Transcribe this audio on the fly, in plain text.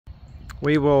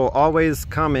We will always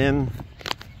come in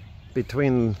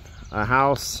between a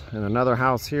house and another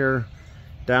house here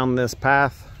down this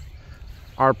path.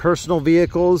 Our personal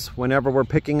vehicles, whenever we're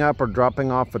picking up or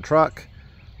dropping off a truck,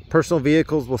 personal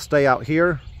vehicles will stay out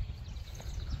here.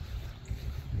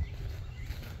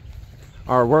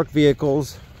 Our work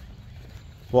vehicles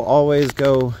will always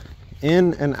go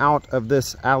in and out of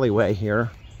this alleyway here.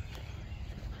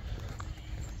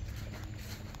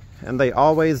 And they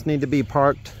always need to be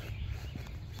parked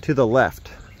to the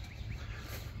left,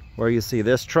 where you see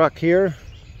this truck here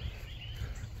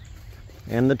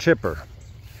and the chipper.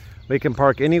 We can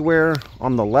park anywhere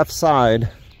on the left side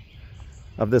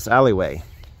of this alleyway.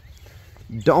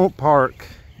 Don't park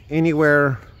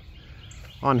anywhere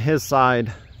on his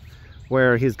side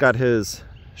where he's got his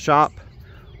shop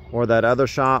or that other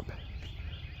shop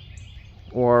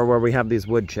or where we have these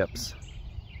wood chips.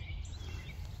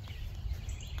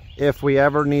 If we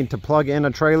ever need to plug in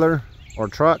a trailer or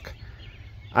truck,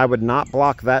 I would not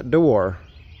block that door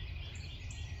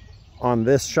on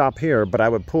this shop here, but I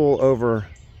would pull over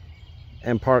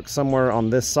and park somewhere on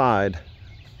this side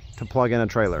to plug in a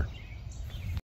trailer.